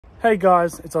Hey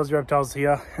guys, it's Aussie Reptiles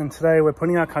here, and today we're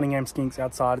putting our Cunningham skinks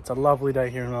outside. It's a lovely day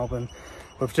here in Melbourne.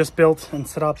 We've just built and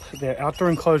set up their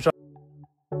outdoor enclosure.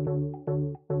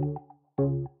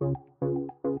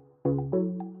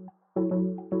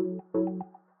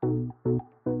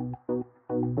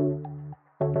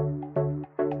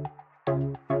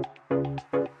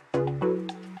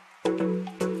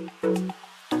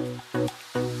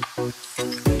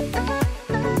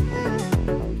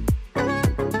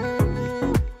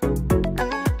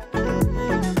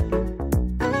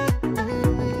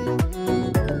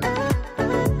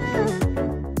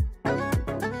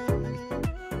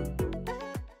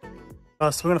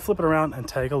 So we're going to flip it around and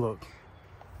take a look.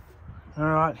 All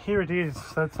right, here it is.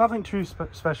 So it's nothing too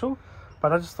special,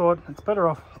 but I just thought it's better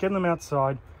off getting them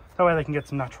outside. That way they can get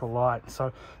some natural light.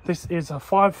 So this is a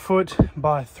 5 foot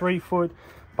by 3 foot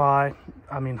by,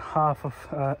 half of,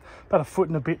 about a foot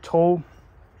and a bit tall.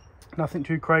 Nothing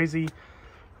too crazy,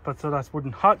 but it's a nice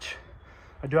wooden hutch.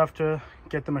 I do have to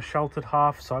get them a sheltered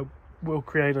half, so we'll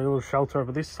create a little shelter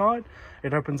over this side.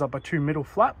 It opens up by 2 middle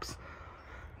flaps.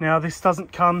 Now this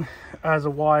doesn't come as a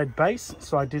wired base,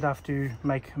 so I did have to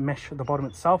make mesh at the bottom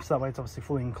itself, so that way it's obviously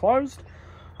fully enclosed.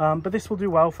 But this will do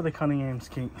well for the Cunningham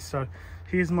skink. So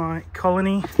here's my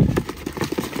colony.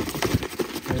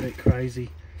 A bit crazy.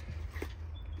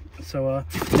 So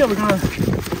yeah, we're gonna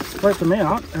let them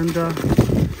out and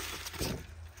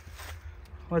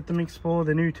let them explore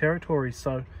their new territory.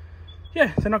 So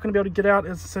yeah, they're not going to be able to get out.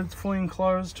 As I said, it's fully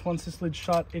enclosed. Once this lid's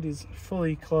shut, it is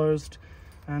fully closed.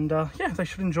 And yeah, they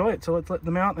should enjoy it. So let's let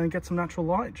them out and get some natural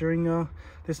light during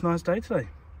this nice day today.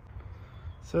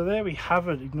 So there we have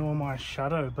it. Ignore my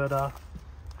shadow, but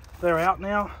they're out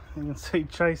now. You can see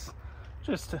Chase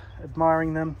just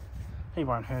admiring them. He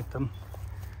won't hurt them.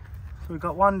 So we've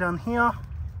got one down here.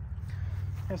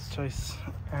 Yes, Chase.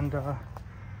 And the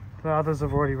others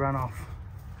have already run off.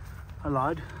 I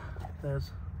lied.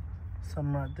 There's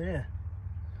some right there.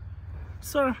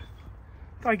 So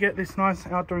I get this nice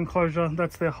outdoor enclosure.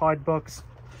 That's their hide box.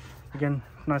 Again,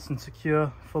 nice and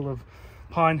secure, full of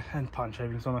pine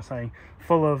shavings, what am I saying?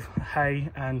 Full of hay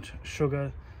and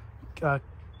sugar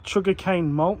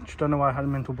cane mulch. Don't know why I had a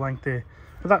mental blank there.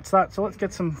 But that's that. So let's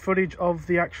get some footage of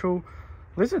the actual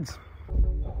lizards.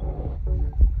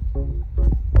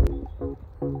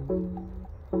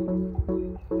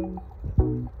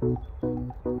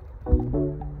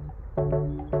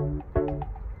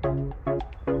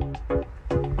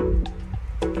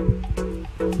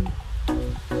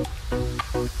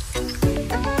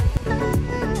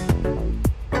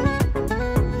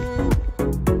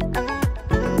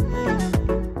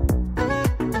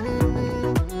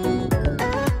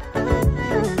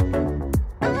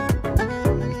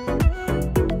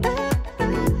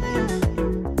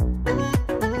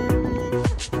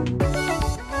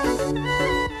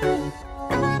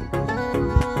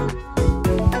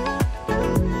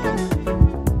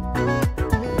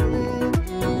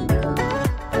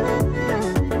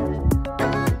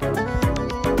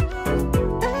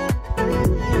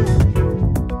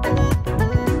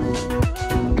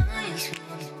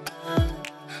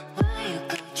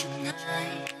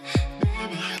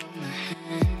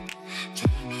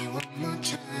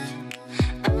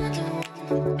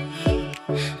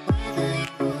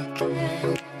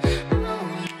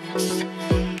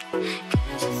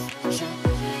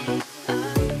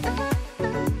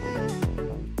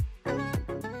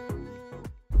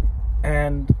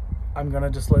 And I'm gonna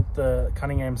just let the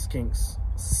Cunningham skinks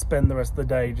spend the rest of the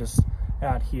day just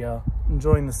out here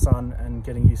enjoying the sun and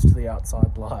getting used to the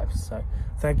outside life. So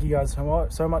thank you guys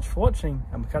so much for watching,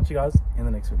 and we'll catch you guys in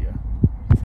the next video.